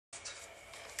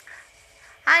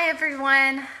Hi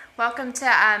everyone, welcome to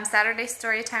Saturday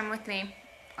Storytime with me.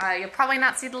 You'll probably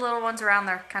not see the little ones around,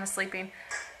 they're kind of sleeping.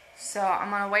 So I'm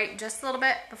going to wait just a little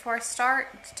bit before I start,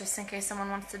 just in case someone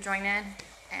wants to join in.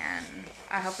 And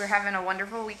I hope you're having a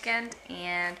wonderful weekend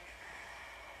and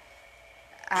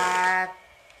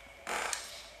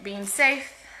being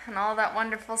safe and all that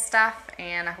wonderful stuff.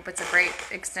 And I hope it's a great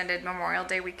extended Memorial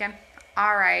Day weekend.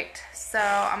 Alright, so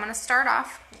I'm going to start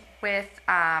off with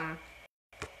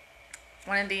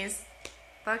one of these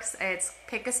books. It's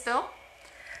Pecos.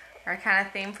 Our kind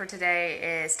of theme for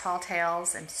today is tall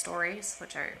tales and stories,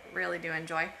 which I really do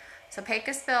enjoy. So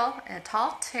Pecos, and a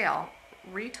tall tale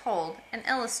retold and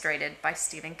illustrated by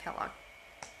Stephen Kellogg.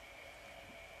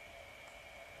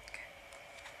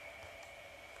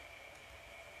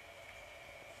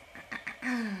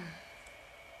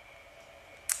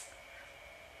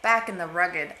 Back in the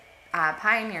rugged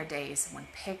pioneer days when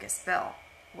Pecos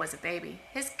was a baby,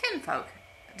 his kinfolk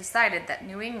decided that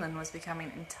New England was becoming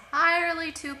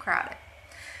entirely too crowded.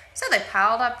 So they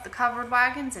piled up the covered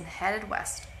wagons and headed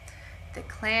west. The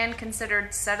clan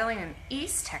considered settling in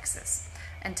East Texas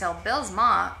until Bill's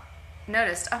ma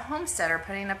noticed a homesteader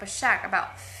putting up a shack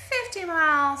about 50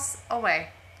 miles away.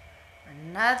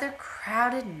 Another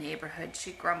crowded neighborhood,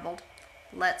 she grumbled.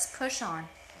 Let's push on.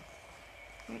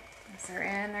 As they're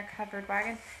in their covered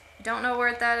wagon. You don't know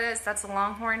where that is? That's a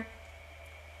Longhorn.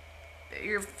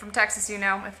 You're from Texas, you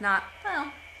know. If not,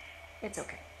 well, it's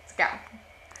okay. It's Gallup.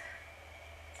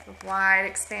 The wide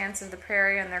expanse of the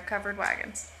prairie and their covered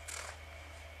wagons.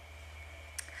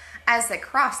 As they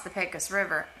crossed the Pecos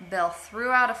River, Bill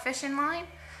threw out a fishing line,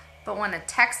 but when a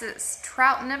Texas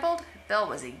trout nibbled, Bill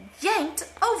was yanked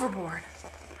overboard.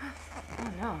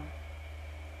 Oh no.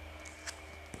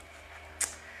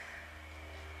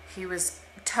 He was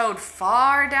towed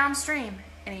far downstream,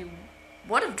 and he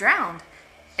would have drowned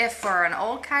if for an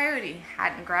old coyote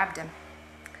hadn't grabbed him.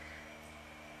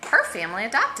 Her family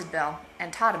adopted Bill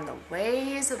and taught him the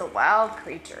ways of the wild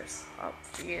creatures. Oh,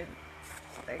 the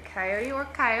coyote or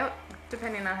coyote,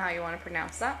 depending on how you want to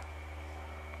pronounce that.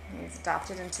 He's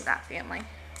adopted into that family.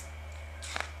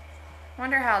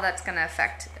 Wonder how that's going to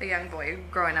affect a young boy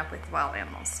growing up with wild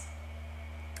animals.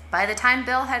 By the time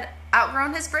Bill had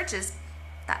outgrown his britches,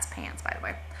 that's pants, by the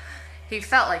way, he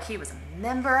felt like he was a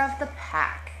member of the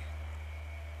pack.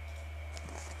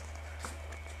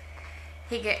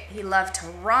 He loved to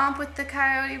romp with the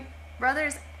Coyote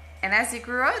brothers, and as he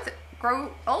grew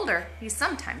older, he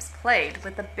sometimes played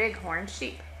with the bighorn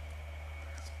sheep.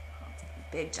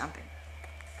 Big jumping.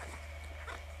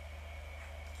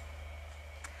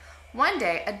 One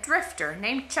day, a drifter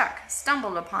named Chuck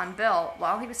stumbled upon Bill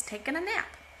while he was taking a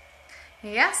nap.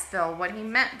 He asked Bill what he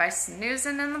meant by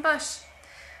snoozing in the bush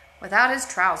without his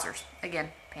trousers.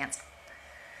 Again, pants.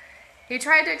 He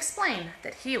tried to explain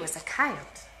that he was a coyote.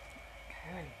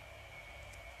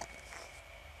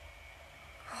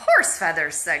 Horse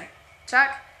feathers, said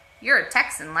Chuck. You're a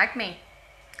Texan like me.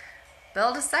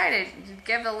 Bill decided to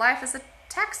give the life as a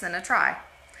Texan a try.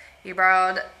 He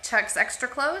borrowed Chuck's extra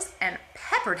clothes and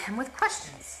peppered him with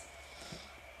questions.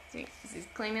 See, he's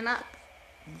cleaning up.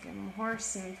 Give him a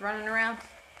horse and he's running around.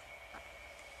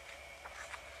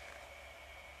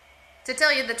 To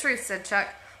tell you the truth, said Chuck,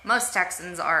 most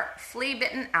Texans are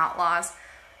flea-bitten outlaws,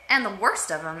 and the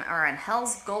worst of them are in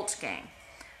Hell's Gulch gang.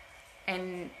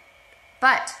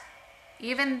 But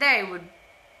even they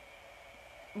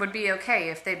would be okay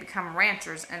if they become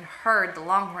ranchers and herd the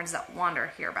longhorns that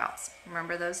wander hereabouts.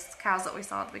 Remember those cows that we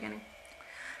saw at the beginning?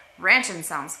 Ranching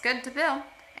sounds good to Bill,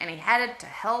 and he headed to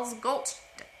Hell's Gulch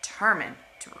determined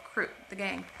to recruit the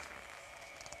gang.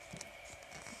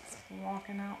 He's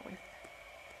walking out with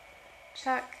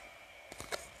Chuck.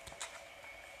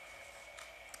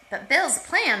 But Bill's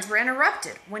plans were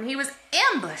interrupted when he was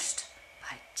ambushed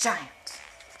by a giant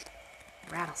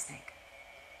rattlesnake.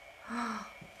 Oh,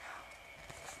 no.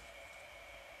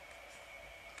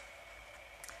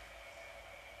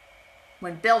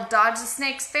 When Bill dodged the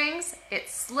snake's fangs, it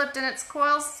slipped its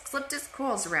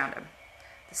coils around him.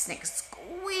 The snake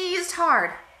squeezed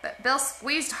hard, but Bill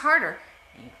squeezed harder,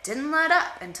 and he didn't let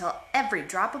up until every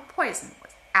drop of poison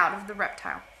was out of the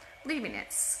reptile, leaving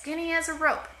it skinny as a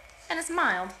rope and as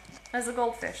mild as a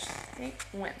goldfish. He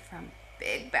went from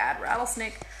big bad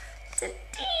rattlesnake to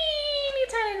teeny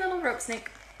tiny little rope snake.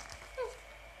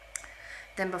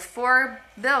 Then before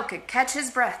Bill could catch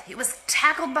his breath, he was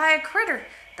tackled by a critter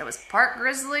that was part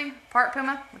grizzly, part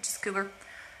puma, which is cougar,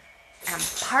 and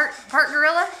part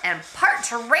gorilla and part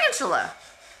tarantula.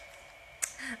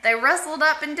 They wrestled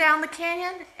up and down the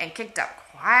canyon and kicked up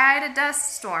quite a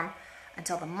dust storm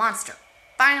until the monster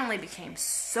finally became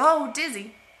so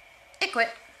dizzy, it quit.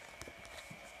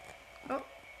 Oh,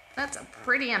 That's a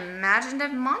pretty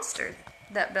imaginative monster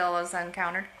that Bill has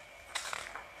encountered.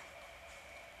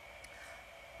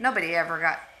 Nobody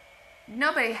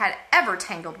had ever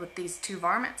tangled with these two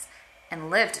varmints and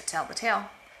lived to tell the tale.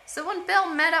 So when Bill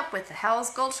met up with the Hell's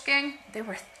Gulch gang, they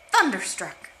were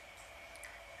thunderstruck.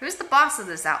 "Who's the boss of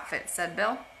this outfit?" said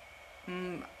Bill.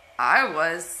 I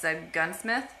was," said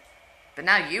Gunsmith. "But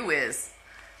now you is."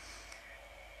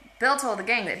 Bill told the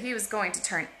gang that he was going to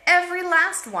turn every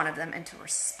last one of them into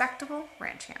respectable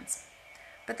ranch hands.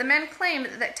 But the men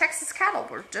claimed that Texas cattle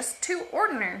were just too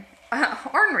ornery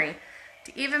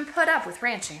to even put up with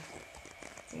ranching.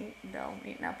 See, Bill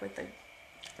meeting up with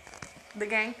the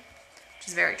gang, which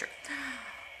is very true.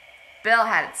 Bill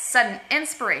had sudden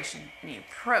inspiration, and he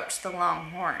approached the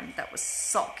longhorn that was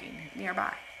sulking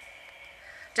nearby.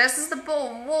 Just as the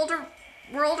bull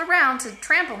whirled around to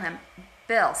trample him,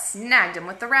 Bill snagged him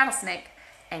with the rattlesnake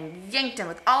and yanked him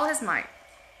with all his might.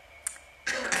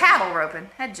 Cattle roping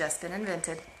had just been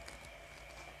invented.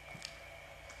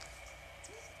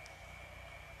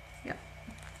 Yep.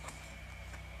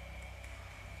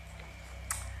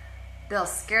 Bill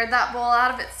scared that bull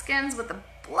out of its skins with a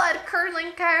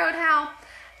blood-curdling coyote howl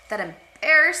that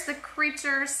embarrassed the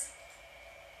creatures.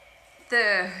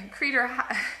 The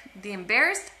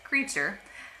embarrassed creature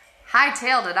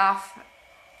hightailed it off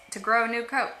to grow a new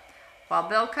coat, while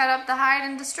Bill cut up the hide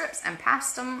into strips and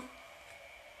passed them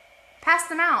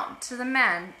out to the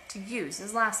men to use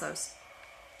as lassos.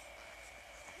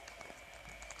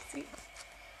 See?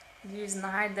 Using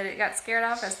the hide that it got scared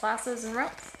off as lassos and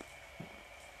ropes.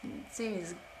 See,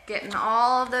 he's getting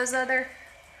all of those other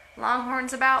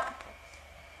longhorns about.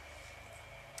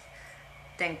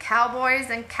 Then cowboys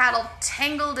and cattle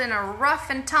tangled in a rough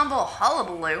and tumble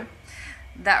hullabaloo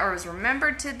that was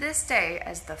remembered to this day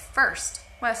as the first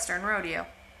Western rodeo.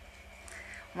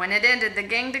 When it ended, the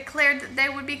gang declared that they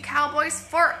would be cowboys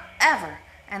forever,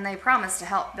 and they promised to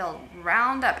help Bill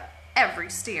round up every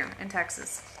steer in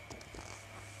Texas.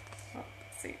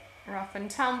 Let's see, rough and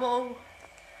tumble,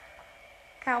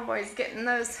 cowboys getting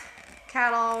those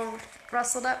cattle all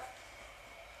rustled up.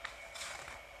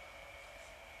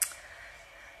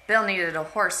 Bill needed a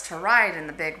horse to ride in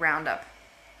the big roundup.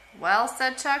 "Well,"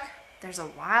 said Chuck, "there's a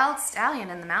wild stallion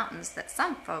in the mountains that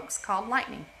some folks call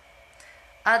Lightning.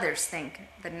 Others think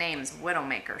the name's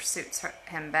Widowmaker suits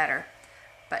him better.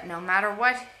 But no matter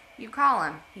what you call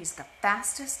him, he's the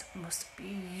fastest, most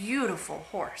beautiful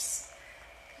horse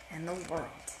in the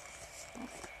world."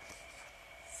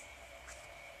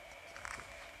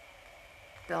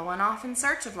 Bill went off in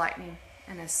search of Lightning,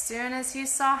 and as soon as he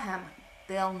saw him,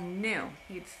 Bill knew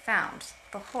he'd found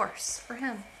the horse for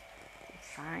him. He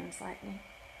finds Lightning.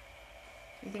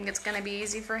 You think it's going to be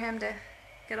easy for him to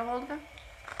get a hold of him?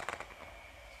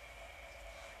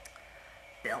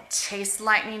 Bill chased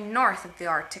Lightning north of the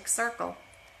Arctic Circle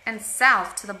and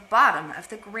south to the bottom of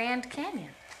the Grand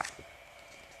Canyon.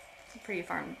 Pretty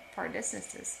far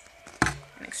distances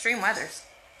in extreme weathers.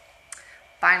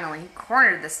 Finally, he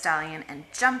cornered the stallion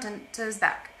and jumped into his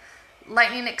back.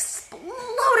 Lightning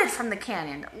exploded from the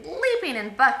canyon, leaping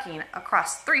and bucking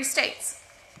across 3 states.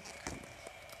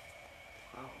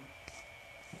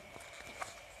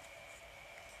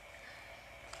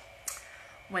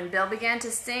 When Bill began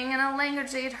to sing in a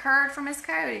language he had heard from his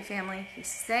coyote family, he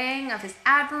sang of his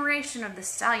admiration of the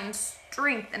stallion's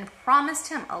strength and promised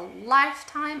him a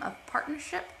lifetime of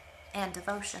partnership and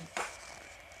devotion.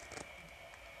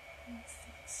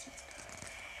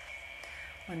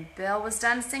 When Bill was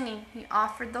done singing, he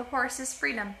offered the horse his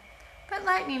freedom, but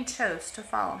Lightning chose to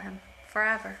follow him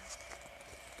forever.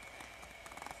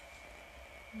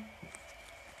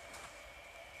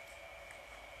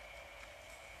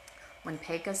 When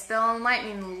Pecos, Bill, and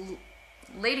Lightning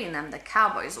leading them, the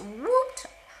cowboys whooped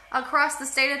across the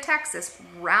state of Texas,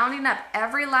 rounding up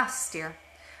every last steer.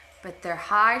 But their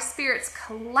high spirits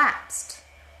collapsed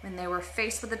when they were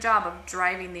faced with the job of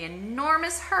driving the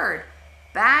enormous herd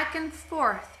back and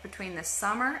forth between the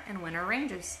summer and winter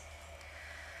ranges.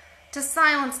 To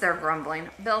silence their grumbling,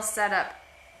 Bill set up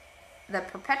the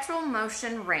Perpetual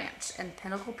Motion Ranch in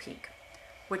Pinnacle Peak,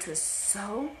 which was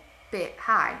so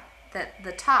high that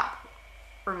the top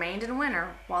remained in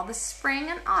winter, while in spring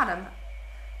and autumn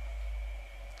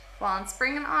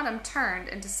turned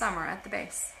into summer at the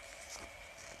base.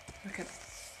 Look at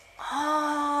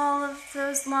all of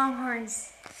those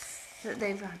longhorns that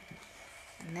they've done.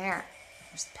 And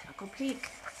there's Pinnacle Peak.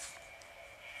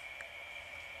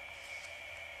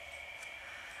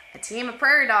 A team of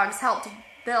prairie dogs helped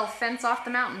Bill fence off the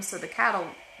mountains so the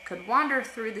cattle could wander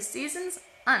through the seasons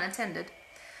unattended.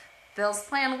 Bill's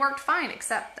plan worked fine,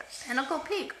 except that Pinnacle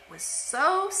Peak was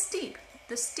so steep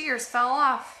the steers fell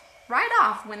off right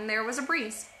off when there was a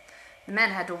breeze. The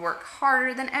men had to work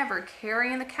harder than ever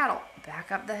carrying the cattle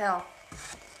back up the hill.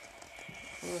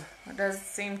 Ooh, it does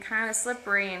seem kind of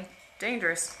slippery and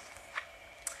dangerous.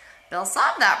 Bill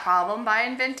solved that problem by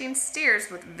inventing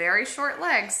steers with very short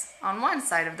legs on one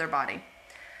side of their body.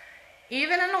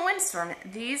 Even in a windstorm,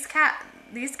 these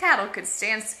cattle could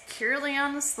stand securely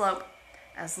on the slope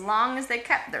as long as they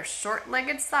kept their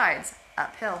short-legged sides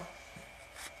uphill.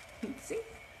 See?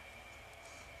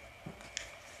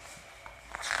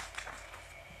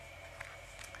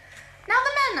 Now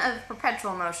the men of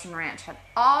Perpetual Motion Ranch had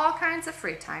all kinds of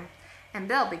free time, and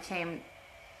Bill became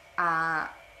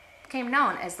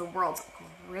known as the world's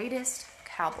greatest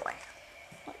cowboy.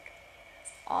 Look,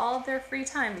 all of their free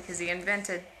time because he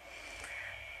invented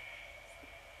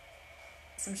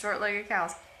some short-legged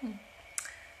cows.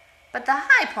 But the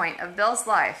high point of Bill's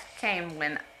life came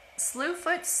when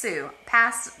Slewfoot Sue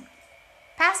passed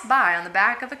by on the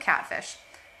back of a catfish.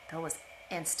 Bill was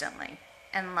instantly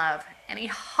in love, and he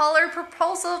hollered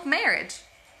proposal of marriage.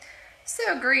 Sue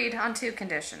agreed on 2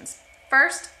 conditions.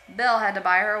 First, Bill had to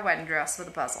buy her a wedding dress with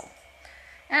a puzzle.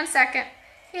 And second,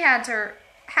 he had to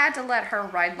let her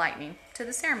ride Lightning to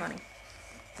the ceremony.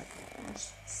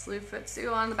 Slewfoot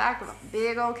Sue on the back of a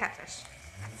big old catfish.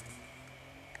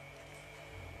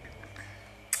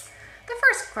 The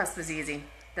first request was easy.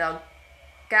 Bill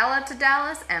galloped to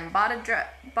Dallas and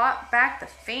bought back the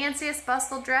fanciest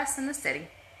bustle dress in the city.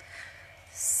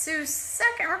 Sue's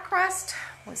second request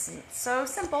wasn't so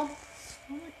simple.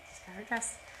 Her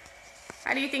dress.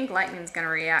 How do you think Lightning's going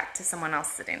to react to someone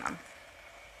else sitting on?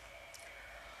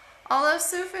 Although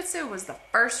Slewfoot Sue was the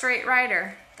first-rate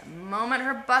rider, the moment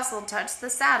her bustle touched the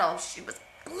saddle, she was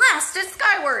blasted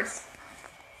skywards.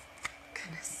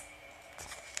 Goodness.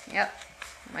 Yep,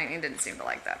 Lightning didn't seem to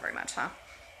like that very much, huh?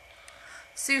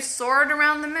 Sue soared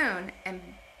around the moon and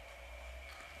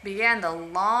began the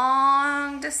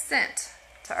long descent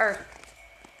to Earth.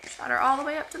 Shot her all the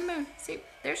way up to the moon. See,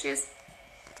 there she is.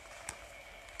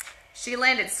 She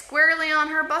landed squarely on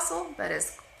her bustle, but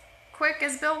as quick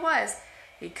as Bill was,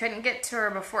 he couldn't get to her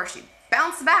before she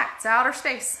bounced back to outer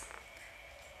space.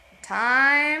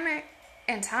 Time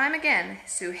and time again,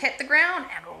 Sue hit the ground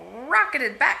and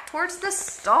rocketed back towards the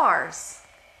stars.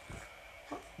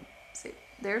 See,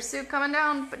 there's Sue coming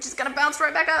down, but she's gonna bounce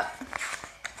right back up.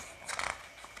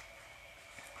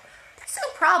 Sue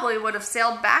probably would have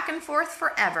sailed back and forth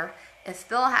forever if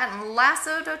Bill hadn't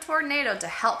lassoed a tornado to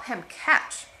help him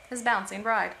catch his bouncing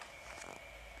bride.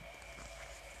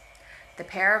 The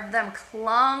pair of them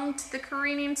clung to the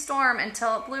careening storm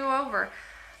until it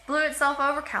blew itself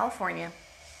over California.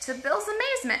 To Bill's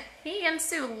amazement, he and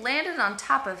Sue landed on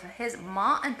top of his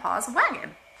Ma and Pa's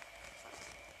wagon.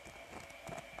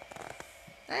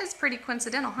 That is pretty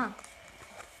coincidental, huh?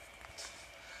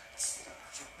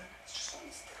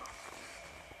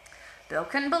 Bill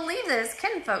couldn't believe that his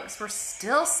kinfolks were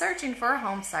still searching for a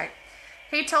home site.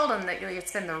 He told them that they would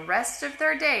spend the rest of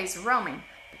their days roaming,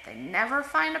 but they'd never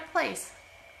find a place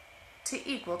to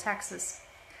equal Texas.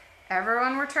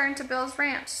 Everyone returned to Bill's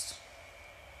ranch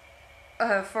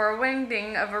for a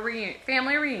wedding of a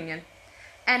family reunion,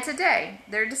 and today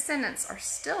their descendants are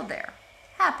still there,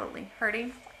 happily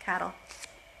herding cattle.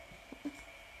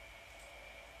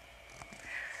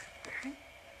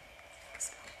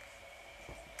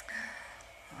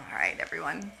 All right,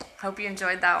 everyone. Hope you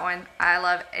enjoyed that one. I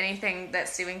love anything that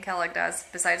Stephen Kellogg does.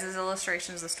 Besides his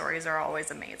illustrations, the stories are always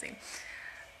amazing.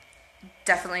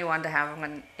 Definitely one to have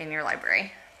one in your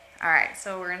library. All right,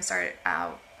 so we're going to start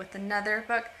out with another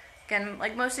book. Again,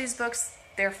 like most of these books,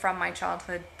 they're from my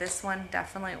childhood. This one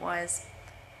definitely was.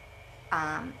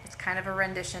 It's kind of a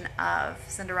rendition of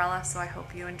Cinderella, so I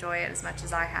hope you enjoy it as much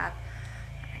as I have.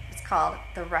 It's called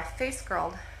The Rough-Faced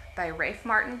Girl by Rafe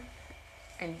Martin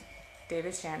and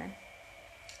David Shannon.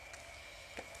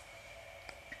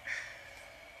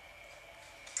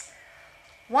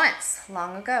 Once,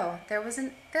 long ago, there was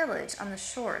a village on the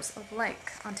shores of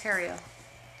Lake Ontario.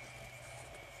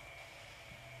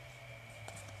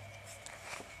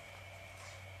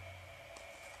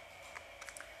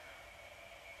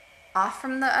 Off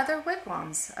from the other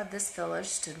wigwams of this village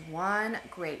stood one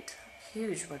great,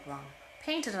 huge wigwam.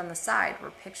 Painted on the side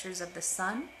were pictures of the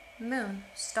sun, moon,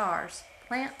 stars,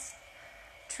 plants,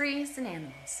 trees, and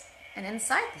animals. And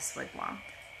inside this wigwam,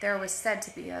 there was said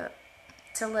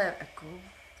to live a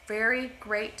very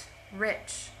great,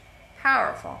 rich,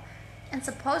 powerful, and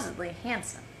supposedly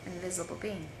handsome invisible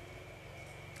being.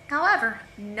 However,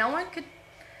 no one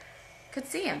could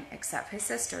see him except his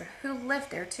sister, who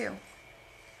lived there too.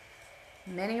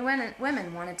 Many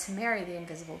women wanted to marry the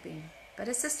invisible being, but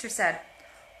his sister said,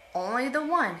 "Only the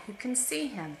one who can see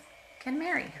him can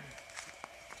marry him.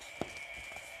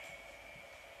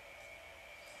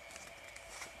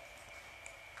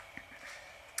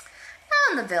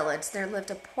 Now in the village there lived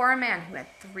a poor man who had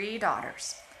 3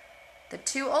 daughters. The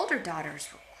 2 older daughters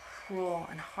were cruel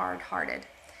and hard-hearted,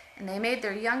 and they made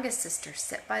their youngest sister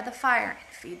sit by the fire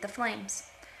and feed the flames.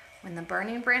 When the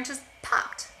burning branches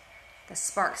popped, the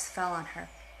sparks fell on her.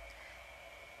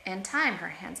 In time, her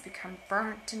hands became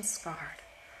burnt and scarred,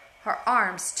 her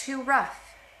arms too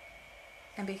rough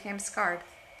and became scarred,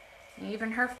 and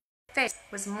even her face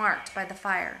was marked by the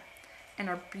fire, and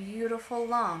her beautiful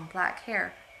long black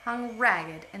hair hung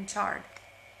ragged and charred.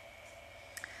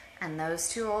 And those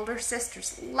 2 older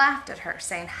sisters laughed at her,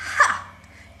 saying, "Ha!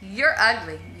 You're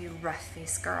ugly, you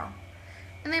rough-faced girl."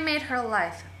 And they made her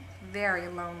life very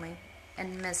lonely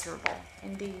and miserable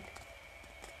indeed.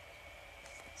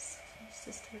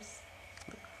 Sisters.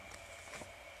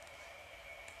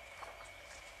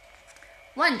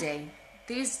 One day,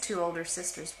 these 2 older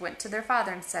sisters went to their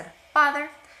father and said, "Father,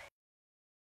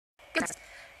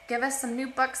 give us some new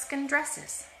buckskin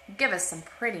dresses. Give us some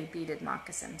pretty beaded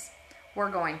moccasins. We're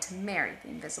going to marry the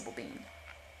invisible being."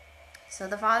 So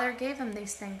the father gave them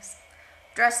these things.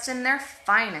 Dressed in their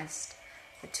finest,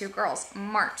 the 2 girls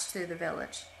marched through the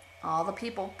village. All the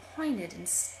people pointed and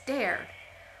stared.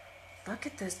 "Look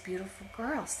at those beautiful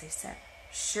girls," they said.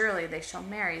 "Surely they shall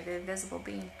marry the invisible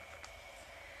being."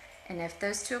 And if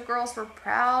those 2 girls were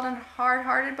proud and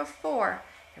hard-hearted before,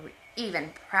 they were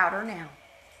even prouder now.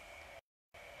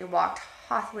 They walked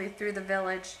haughtily through the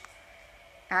village.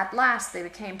 At last they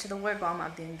came to the wigwam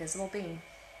of the invisible being,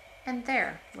 and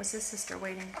there was his sister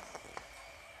waiting.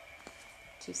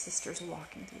 2 sisters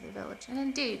walking through the village, and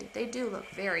indeed they do look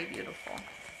very beautiful,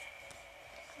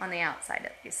 on the outside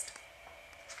at least.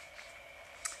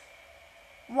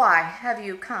 "Why have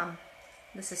you come?"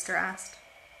 the sister asked.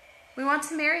 "We want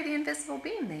to marry the invisible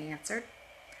being," they answered.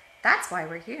 "That's why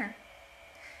we're here."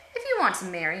 "If you want to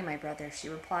marry my brother," she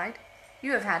replied,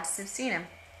 "you have had to have seen him.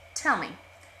 Tell me,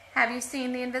 have you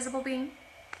seen the invisible being?"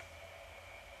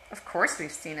 "Of course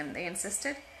we've seen him," they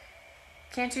insisted.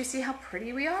 "Can't you see how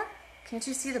pretty we are? Can't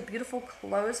you see the beautiful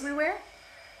clothes we wear?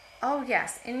 Oh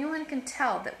yes, anyone can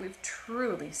tell that we've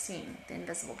truly seen the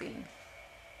invisible being."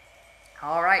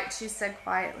 "All right," she said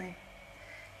quietly.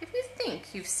 "If you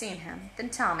think you've seen him, then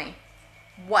tell me,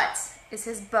 what is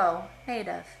his bow made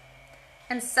of?"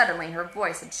 And suddenly her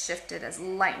voice had shifted as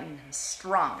lightning and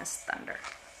strong as thunder.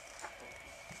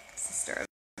 Sister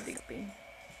of the being.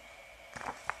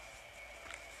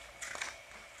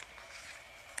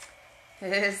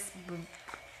 "His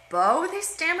bow?" they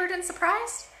stammered in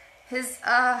surprise. "His,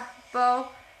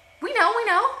 bow? We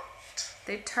know.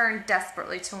 They turned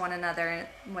desperately to one another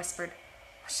and whispered,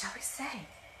 "What shall we say?"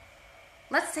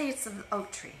 "Let's say it's the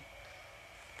oak tree."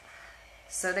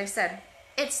 So they said,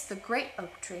 "It's the great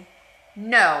oak tree."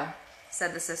 "No,"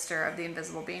 said the sister of the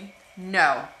invisible being.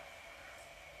 "No."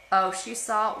 Oh, she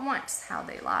saw at once how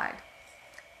they lied.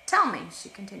 "Tell me," she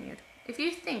continued, "if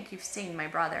you think you've seen my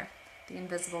brother, the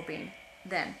invisible being,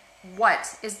 then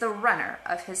what is the runner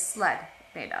of his sled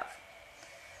made of?"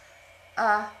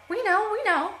 We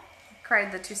know,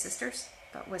 cried the 2 sisters,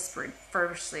 but whispered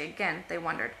feverishly again. They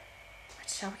wondered, "What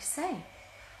shall we say?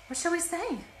 What shall we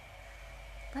say?"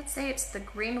 "Let's say it's the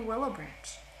green willow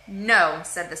branch." "No,"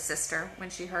 said the sister when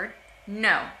she heard.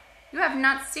 "No, you have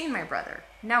not seen my brother.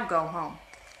 Now go home."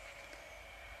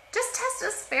 "Just test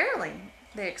us fairly,"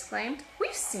 they exclaimed.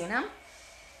 "We've seen him.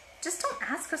 Just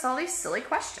don't ask us all these silly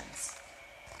questions."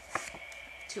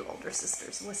 2 older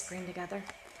sisters whispering together,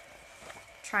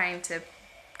 trying to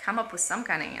come up with some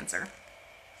kind of answer.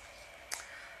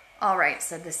 "All right,"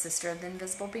 said the sister of the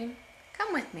invisible being.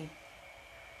 "Come with me."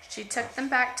 She took them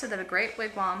back to the great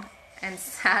wigwam and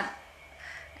sat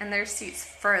in their seats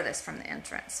furthest from the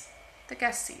entrance, the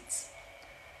guest seats.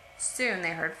 Soon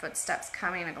they heard footsteps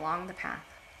coming along the path.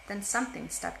 Then something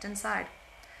stepped inside.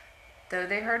 Though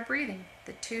they heard breathing,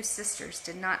 the 2 sisters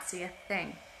did not see a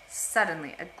thing.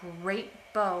 Suddenly, a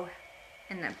great bow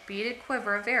and a beaded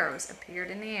quiver of arrows appeared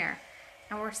in the air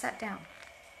and were set down.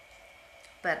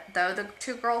 But though the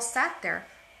 2 girls sat there,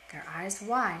 their eyes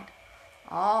wide,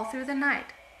 all through the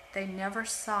night, they never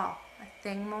saw a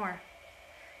thing more.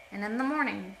 And in the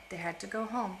morning, they had to go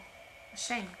home,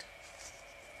 ashamed.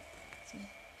 See?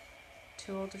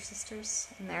 2 older sisters,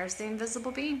 and there's the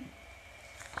invisible being.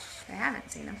 They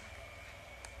haven't seen him.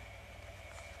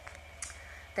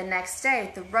 The next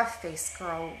day, the rough-faced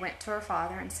girl went to her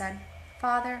father and said,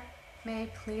 "Father, may I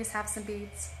please have some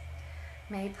beads?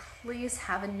 May I please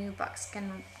have a new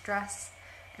buckskin dress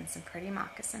and some pretty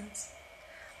moccasins?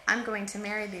 I'm going to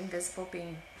marry the invisible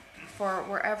being, for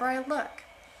wherever I look,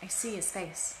 I see his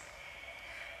face."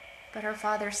 But her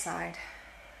father sighed.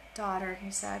 "Daughter,"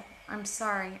 he said, "I'm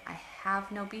sorry, I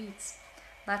have no beads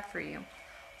left for you,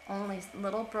 only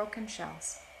little broken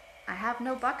shells. I have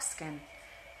no buckskin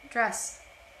dress,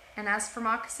 and as for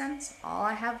moccasins, all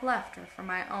I have left are from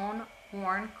my own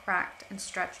worn, cracked, and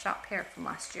stretched out pair from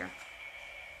last year.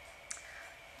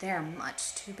 They are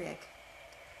much too big."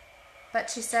 But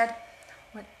she said,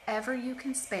 "Whatever you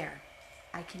can spare,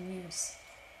 I can use."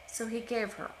 So he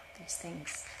gave her these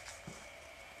things.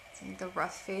 See the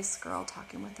rough-faced girl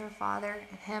talking with her father,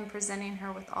 and him presenting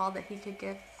her with all that he could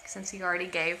give, since he already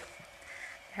gave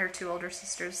her two older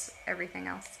sisters everything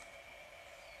else.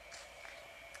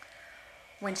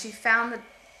 Then she found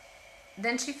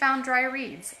dry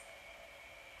reeds,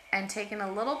 and taking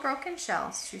a little broken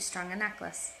shell, she strung a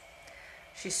necklace.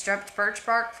 She stripped birch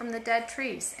bark from the dead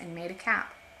trees and made a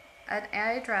cap,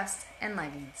 a dress, and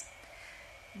leggings.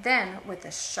 Then, with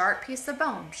a sharp piece of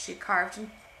bone, she carved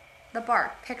in the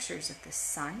bark pictures of the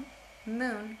sun,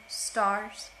 moon,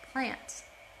 stars, plants,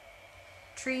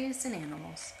 trees, and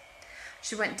animals.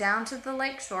 She went down to the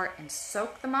lake shore and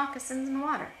soaked the moccasins in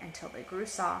water until they grew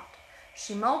soft.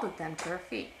 She molded them to her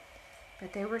feet,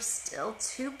 but they were still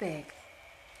too big,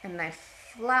 and they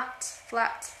flapped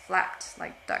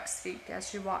like duck's feet as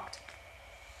she walked.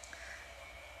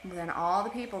 Then all the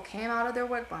people came out of their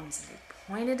wigwams, and they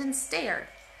pointed and stared.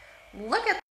 "Look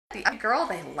at the girl,"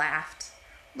 they laughed.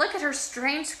 "Look at her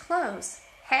strange clothes.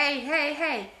 Hey, hey,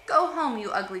 hey, go home,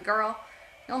 you ugly girl.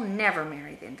 You'll never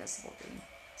marry the invisible being.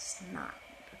 It's not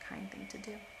a kind thing to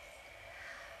do."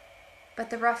 But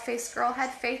the rough-faced girl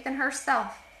had faith in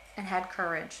herself and had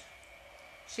courage.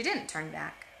 She didn't turn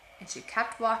back, and she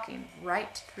kept walking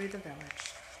right through the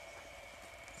village.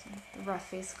 The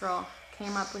rough-faced girl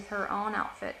came up with her own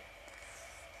outfit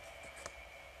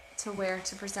to wear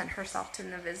to present herself to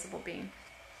the invisible being.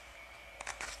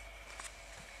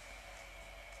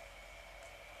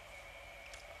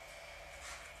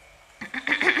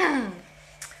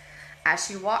 As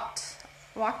she walked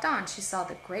on, she saw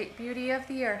the great beauty of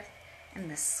the earth and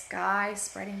the sky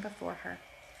spreading before her.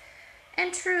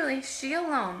 And truly, she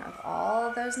alone of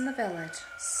all those in the village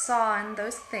saw in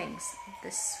those things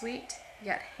the sweet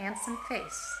yet handsome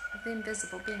face of the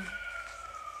invisible being.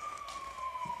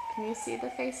 Can you see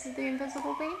the face of the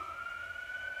invisible being?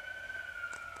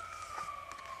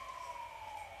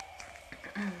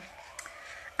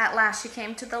 At last she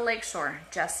came to the lake shore,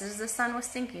 just as the sun was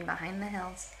sinking behind the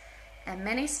hills, and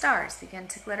many stars began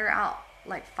to glitter out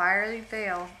like fiery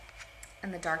veil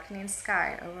in the darkening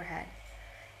sky overhead.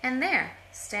 And there,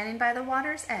 standing by the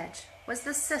water's edge, was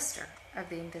the sister of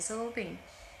the invisible being,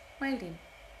 waiting.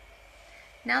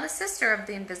 Now the sister of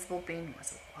the invisible being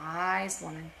was a wise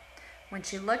woman. When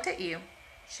she looked at you,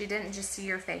 she didn't just see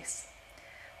your face,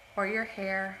 or your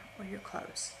hair, or your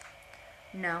clothes.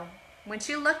 No, when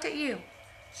she looked at you,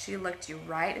 she looked you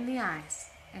right in the eyes,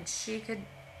 and she could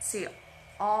see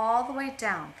all the way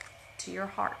down to your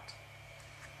heart.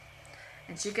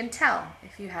 And she can tell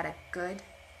if you had a good,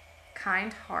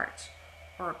 kind heart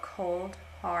or a cold,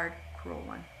 hard, cruel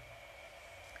one.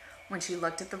 When she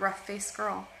looked at the rough-faced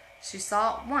girl, she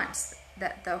saw at once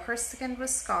that though her skin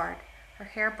was scarred, her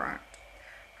hair burnt,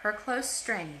 her clothes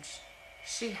strange,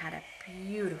 she had a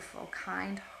beautiful,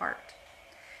 kind heart.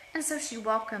 And so she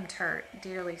welcomed her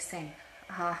dearly, saying,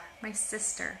 "Ah, my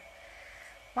sister,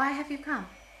 why have you come?"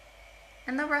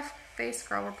 And the rough-faced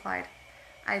girl replied,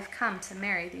 "I've come to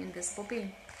marry the invisible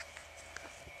being."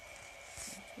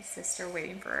 His sister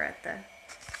waiting for her at the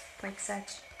lake's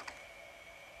edge.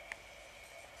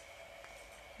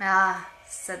 "Ah,"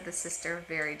 said the sister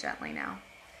very gently now,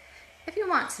 "if you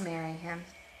want to marry him,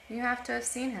 you have to have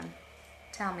seen him.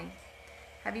 Tell me,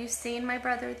 have you seen my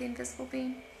brother, the invisible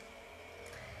being?"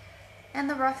 And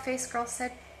the rough-faced girl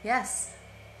said, "Yes."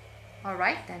 "All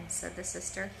right then," said the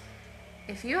sister.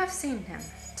 "If you have seen him,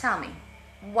 tell me,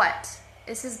 what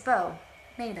is his bow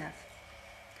made of?"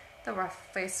 The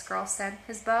rough-faced girl said,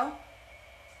 "His bow?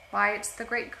 Why, it's the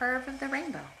great curve of the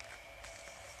rainbow."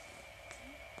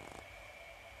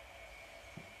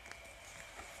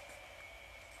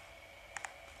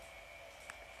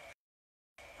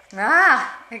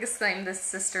 "Ah!" exclaimed the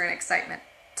sister in excitement.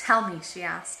 "Tell me," she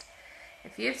asked,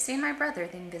 "if you have seen my brother,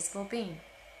 the invisible being,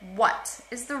 what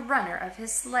is the runner of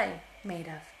his sleigh made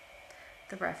of?"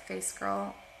 The rough-faced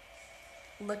girl,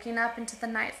 looking up into the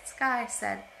night sky,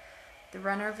 said, "The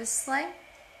runner of his sleigh?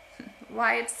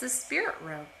 Why, it's the spirit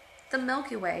road, the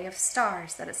Milky Way of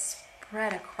stars that is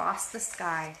spread across the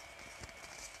sky."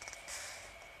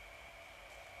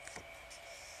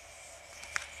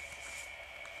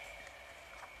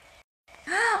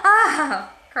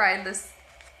 "Ah!" cried the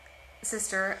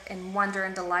sister in wonder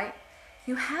and delight.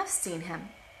 "You have seen him.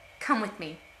 Come with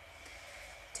me."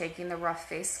 Taking the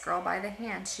rough-faced girl by the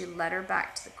hand, she led her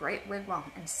back to the great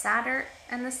wigwam and sat her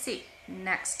in the seat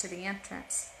next to the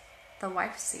entrance, the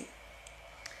wife's seat.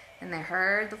 And they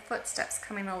heard the footsteps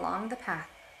coming along the path,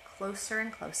 closer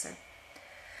and closer.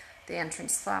 The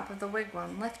entrance flap of the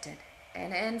wigwam lifted,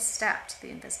 and in stepped the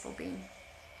invisible being.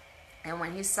 And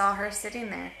when he saw her sitting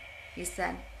there, he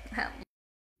said, "At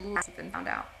last you've been found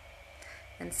out."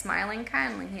 Then smiling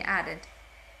kindly, he added,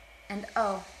 "And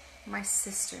oh, my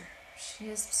sister, she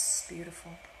is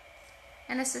beautiful."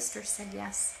 And his sister said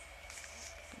yes.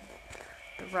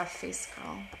 The rough-faced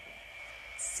girl,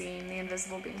 seeing the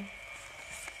invisible being.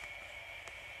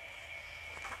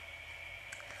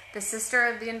 The sister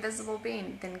of the invisible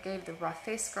being then gave the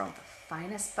rough-faced girl the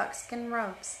finest buckskin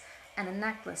robes and a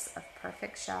necklace of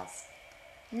perfect shells.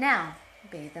 "Now,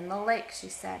 bathe in the lake," she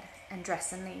said, "and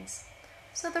dress in these."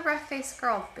 So the rough-faced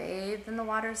girl bathed in the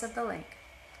waters of the lake.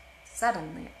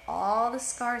 Suddenly, all the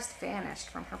scars vanished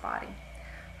from her body.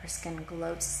 Her skin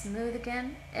glowed smooth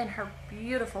again, and her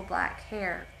beautiful black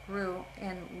hair grew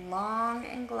in long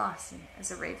and glossy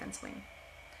as a raven's wing.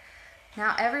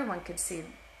 Now everyone could see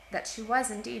that she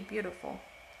was indeed beautiful,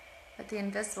 but the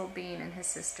invisible being and his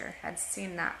sister had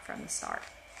seen that from the start.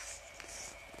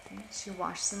 She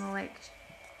washed in the lake.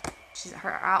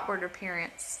 Her outward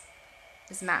appearance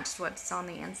is matched what's on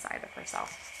the inside of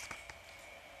herself.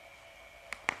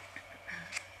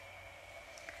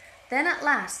 Then at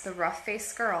last the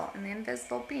rough-faced girl and the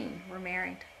invisible being were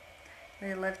married.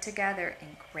 They lived together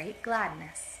in great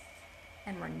gladness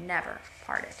and were never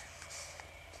parted.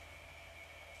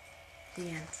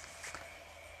 The end.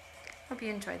 Hope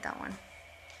you enjoyed that one.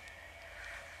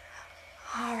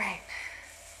 All right.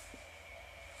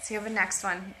 So you have a next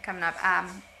one coming up.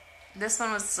 This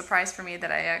one was a surprise for me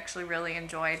that I actually really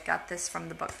enjoyed. Got this from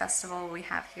the book festival we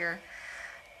have here.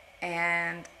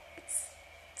 And it's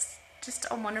just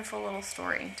a wonderful little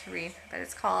story to read. But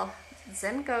it's called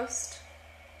Zen Ghosts.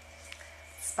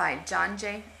 It's by Jon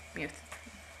J Muth.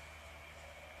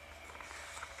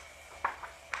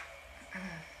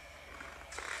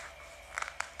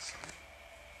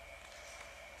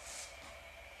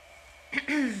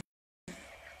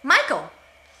 "Michael,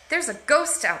 there's a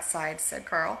ghost outside," said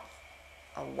Carl.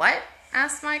 "A what?"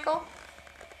 asked Michael.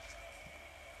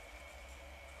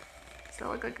 Does it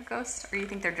look like a ghost, or do you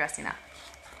think they're dressing up?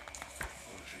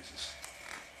 Oh, Jesus.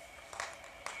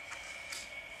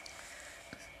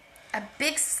 "A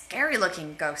big,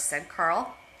 scary-looking ghost," said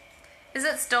Carl. "Is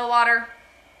it Stillwater?"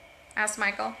 asked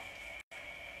Michael.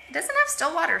 "He doesn't have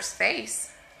Stillwater's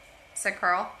face," said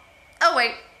Carl. "Oh,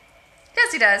 wait.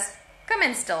 Yes, he does. Come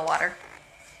in, Stillwater."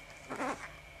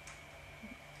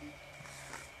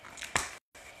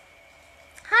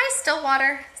 "Hi,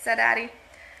 Stillwater," said Addie.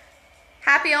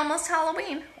 "Happy almost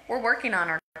Halloween. We're working on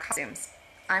our costumes.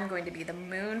 I'm going to be the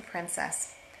Moon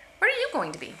Princess. What are you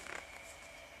going to be?"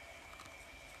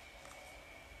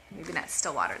 Maybe not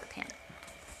Stillwater the panda.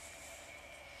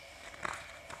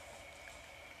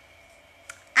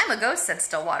 "I'm a ghost," said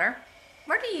Stillwater.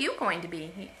 "What are you going to be?"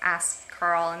 he asked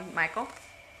Carl and Michael.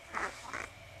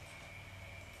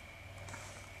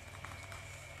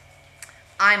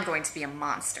 "I'm going to be a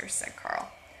monster," said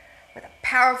Carl, "with a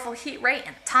powerful heat ray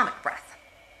and atomic breath.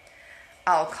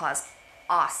 I'll cause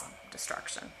awesome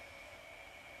destruction."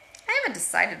 "I haven't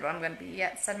decided what I'm going to be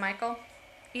yet," said Michael.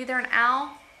 "Either an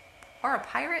owl or a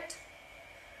pirate.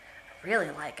 I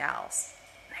really like owls.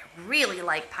 And I really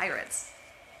like pirates."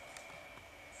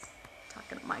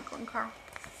 Talking to Michael and Carl.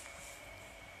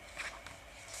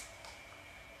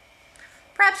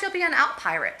 "Perhaps you'll be an owl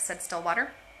pirate," said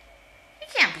Stillwater. "You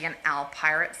can't be an owl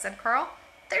pirate," said Carl.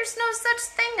 "There's no such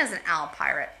thing as an owl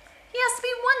pirate. He has to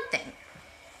be one thing."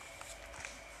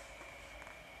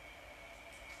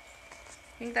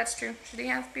 Think that's true? Should he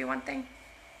have to be one thing?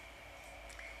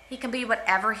 "He can be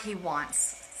whatever he wants,"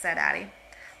 said Addie.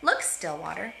 "Look,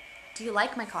 Stillwater, do you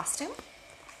like my costume?"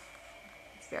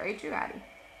 It's very true, Addie.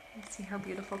 You see her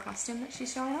beautiful costume that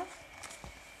she's showing off?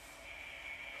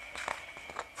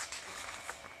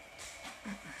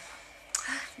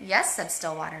 "Yes," said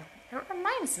Stillwater. "It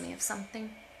reminds me of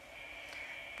something.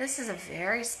 This is a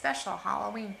very special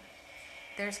Halloween.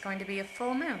 There's going to be a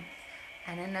full moon,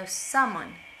 and I know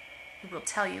someone who will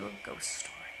tell you a ghost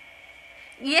story."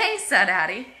 "Yay," said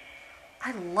Addie.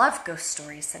 "I love ghost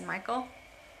stories," said Michael.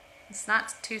 "It's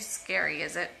not too scary,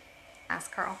 is it?"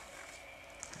 asked Carl.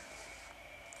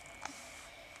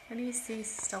 What do you see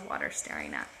Stillwater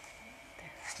staring at?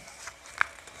 There.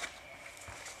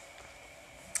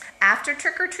 "After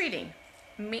trick-or-treating,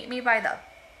 meet me by the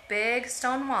big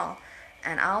stone wall,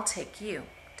 and I'll take you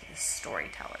to the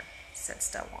storyteller," said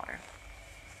Stillwater.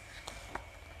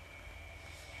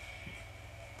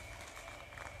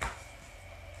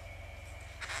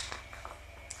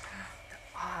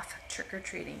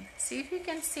 trick-or-treating. See if you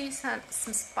can see some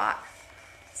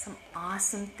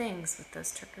awesome things with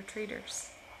those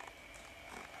trick-or-treaters.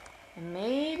 And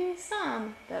maybe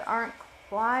some that aren't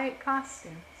quite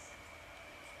costumes.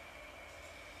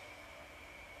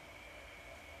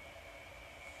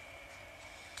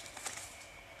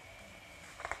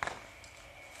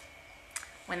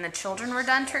 When the children were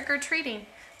done trick-or-treating,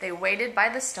 they waited by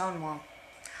the stone wall.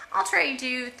 "I'll trade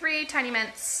you 3 tiny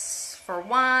mints for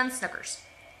 1 Snickers,"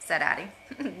 said Addie.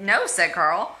 "No," said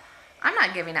Carl. "I'm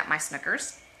not giving up my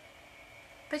Snickers."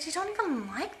 "But you don't even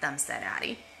like them," said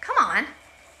Addie. "Come on."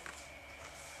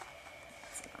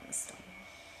 Sit on the stone.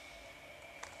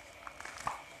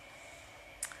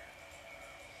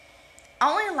 "I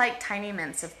only like tiny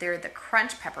mints if they're the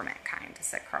crunch peppermint kind,"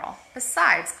 said Carl.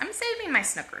 "Besides, I'm saving my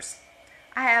Snickers.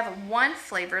 I have one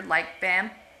flavored like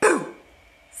bamboo,"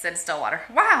 said Stillwater.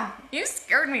 "Wow, you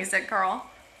scared me," said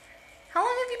Carl. "How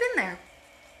long have you been there?"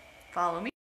 "Follow me."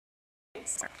 Oh,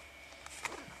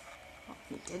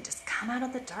 he did just come out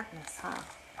of the darkness, huh?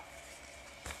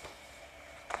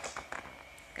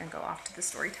 Gonna go off to the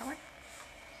storyteller.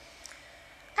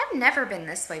 "I've never been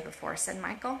this way before," said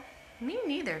Michael. "Me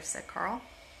neither," said Carl.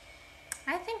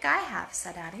 "I think I have,"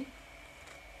 said Addie.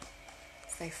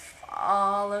 As they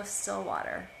follow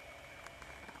Stillwater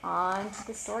on to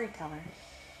the storyteller.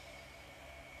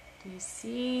 Do you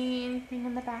see anything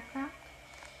in the background?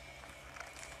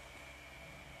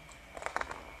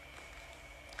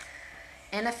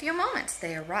 In a few moments,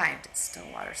 they arrived at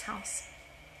Stillwater's house.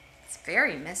 "It's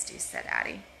very misty," said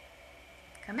Addie.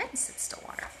 "Come in," said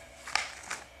Stillwater.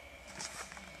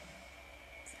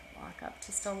 So walk up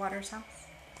to Stillwater's house.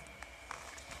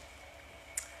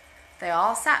 They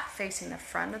all sat facing the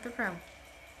front of the room.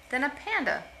 Then a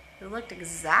panda, who looked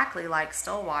exactly like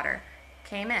Stillwater,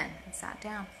 came in and sat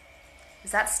down.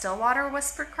 "Is that Stillwater?"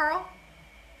 whispered Carl.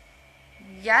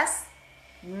 "Yes.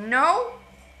 No.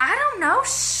 I don't know.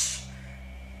 Shh,"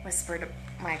 whispered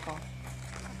Michael.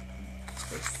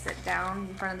 They sit down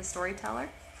in front of the storyteller.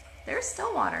 There's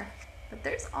Stillwater, but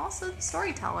there's also the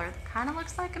storyteller that kind of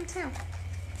looks like him too.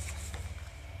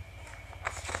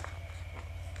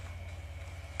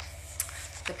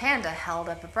 The panda held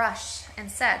up a brush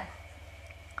and said,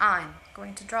 "I'm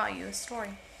going to draw you a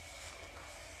story."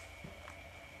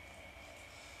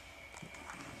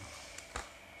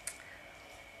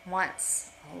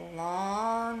 Once, a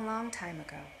long, long time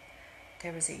ago,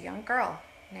 there was a young girl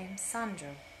named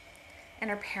Sanju, and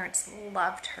her parents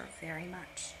loved her very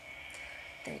much.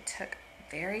 They took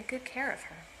very good care of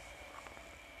her.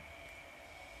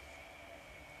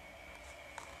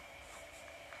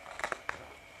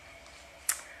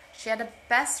 She had a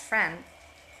best friend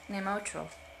named Ocho,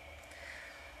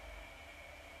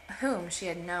 whom she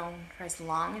had known for as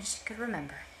long as she could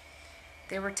remember.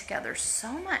 They were together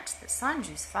so much that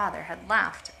Sanju's father had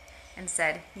laughed and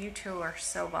said, "You two are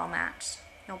so well matched.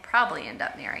 You'll probably end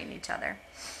up marrying each other."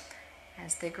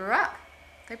 As they grew up,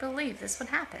 they believed this would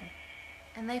happen,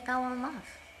 and they fell in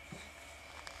love.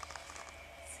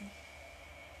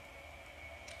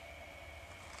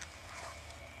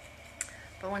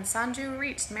 But when Sanju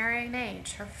reached marrying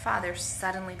age, her father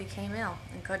suddenly became ill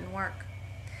and couldn't work.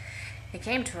 He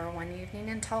came to her one evening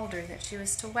and told her that she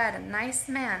was to wed a nice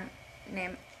man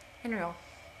named Henriel.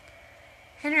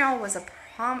 Henriel was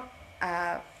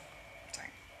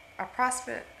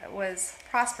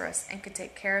prosperous and could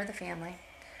take care of the family.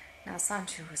 Now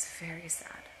Sanju was very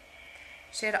sad.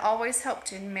 She had always hoped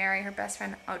to marry her best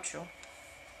friend Ocho.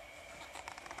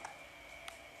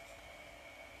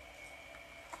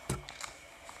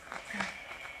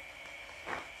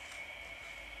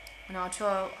 When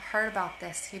Ocho heard about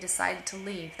this, he decided to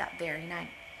leave that very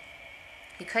night.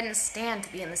 He couldn't stand to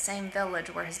be in the same village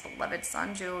where his beloved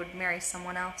Sanju would marry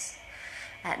someone else.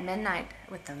 At midnight,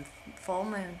 with the full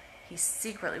moon, he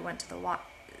secretly went to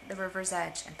the river's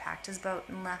edge and packed his boat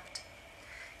and left.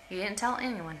 He didn't tell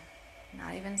anyone,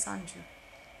 not even Sanju.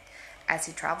 As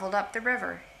he traveled up the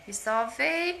river, he saw a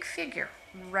vague figure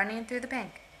running through the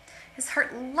bank. His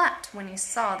heart leapt when he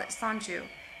saw that Sanju,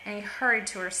 and he hurried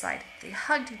to her side. They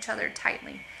hugged each other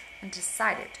tightly and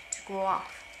decided to go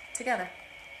off together.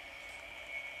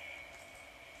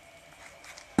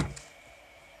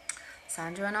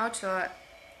 Sanju and Ocho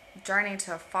journeyed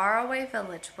to a faraway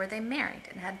village where they married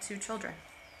and had 2 children.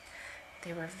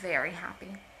 They were very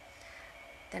happy.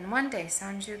 Then one day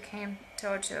Sanju came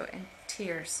to Ocho in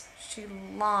tears. She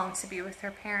longed to be with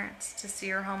her parents, to see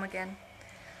her home again.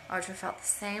 Ocho felt the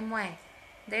same way.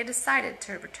 They decided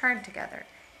to return together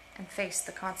and face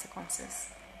the consequences.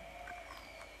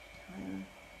 I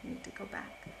need to go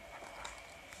back.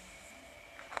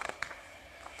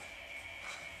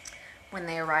 When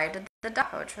they arrived at The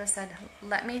dog Ochoa said,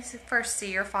 "Let me first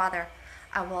see your father.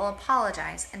 I will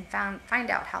apologize and find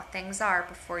out how things are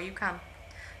before you come."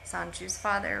 Sanju's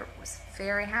father was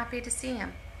very happy to see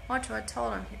him. Ochoa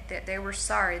told him that they were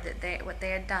sorry that what they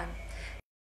had done.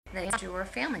 They and Sanju were a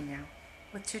family now,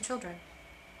 with 2 children.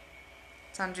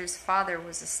 Sanju's father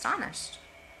was astonished.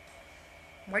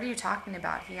 "What are you talking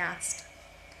about?" he asked.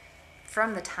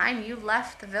 "From the time you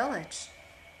left the village,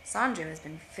 Sanju has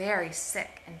been very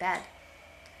sick in bed.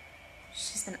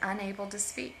 She's been unable to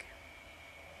speak."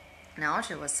 Now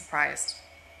Ochoa was surprised.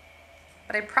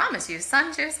 "But I promise you,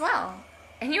 Sanju is well,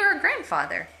 and you are a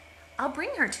grandfather. I'll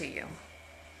bring her to you."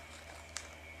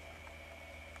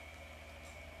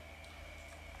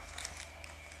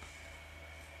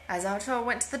 As Ochoa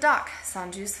went to the dock,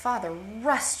 Sanju's father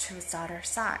rushed to his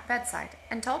daughter's bedside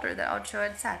and told her that Ochoa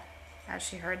had said. As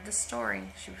she heard the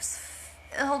story, she was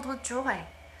filled with joy.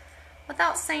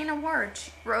 Without saying a word,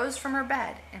 she rose from her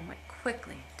bed and went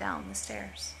quickly down the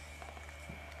stairs.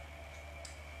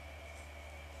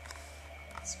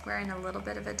 She's wearing a little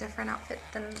bit of a different outfit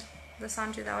than the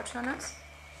Sanju that Ochoa knows.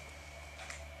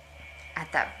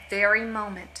 At that very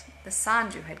moment, the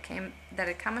Sanju that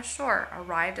had come ashore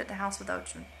arrived at the house with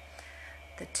Ochoa.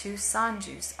 The 2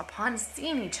 Sanjus, upon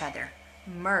seeing each other,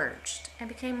 merged and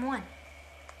became one.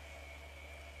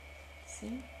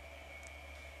 See?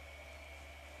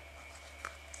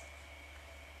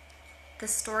 The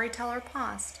storyteller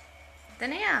paused.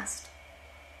 Then he asked,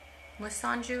 "Which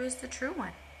Sanju is the true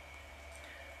one?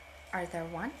 Are there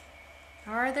 1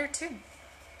 or are there 2?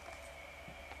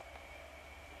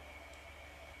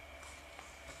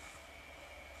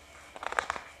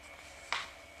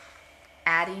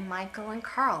 Addie, Michael, and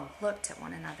Carl looked at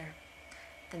one another.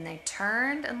 Then they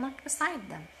turned and looked beside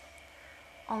them.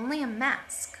 Only a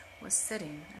mask was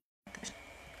sitting at the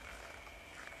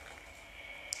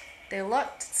They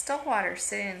looked at Stillwater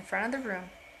sitting in front of the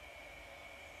room.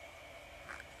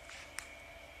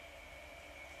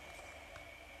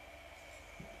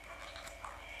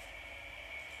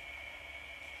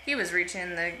 He was reaching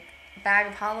in the bag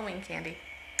of Halloween candy.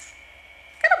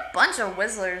 Got a bunch of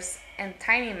Whistler's and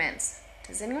Tiny Mints.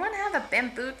 Does anyone have a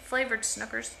bamboo flavored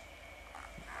Snickers?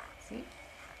 See?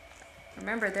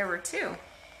 Remember, there were 2.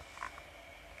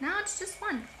 Now it's just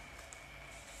 1.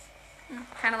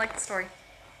 Kind of like the story.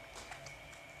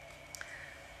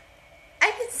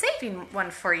 "I've been saving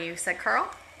one for you," said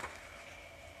Carl.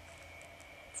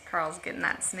 Carl's getting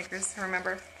that Snickers,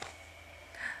 remember?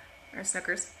 Or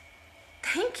Snickers.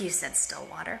 "Thank you," said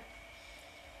Stillwater.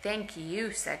 "Thank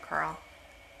you," said Carl.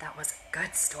 "That was a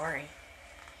good story."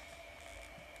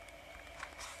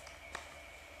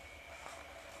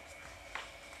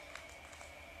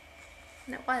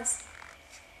 And it was.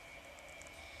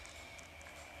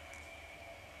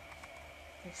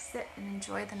 They sit and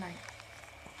enjoy the night.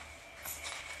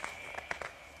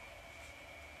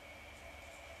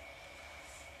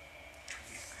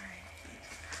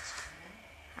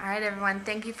 All right, everyone.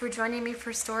 Thank you for joining me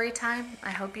for story time.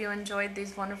 I hope you enjoyed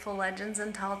these wonderful legends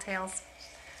and tall tales.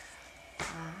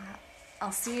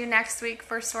 I'll see you next week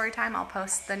for story time. I'll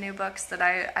post the new books that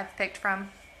I've picked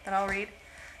from that I'll read.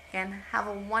 Again, have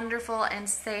a wonderful and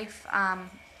safe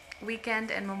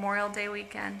weekend and Memorial Day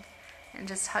weekend. And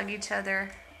just hug each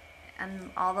other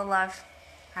and all the love.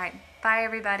 All right. Bye,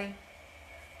 everybody.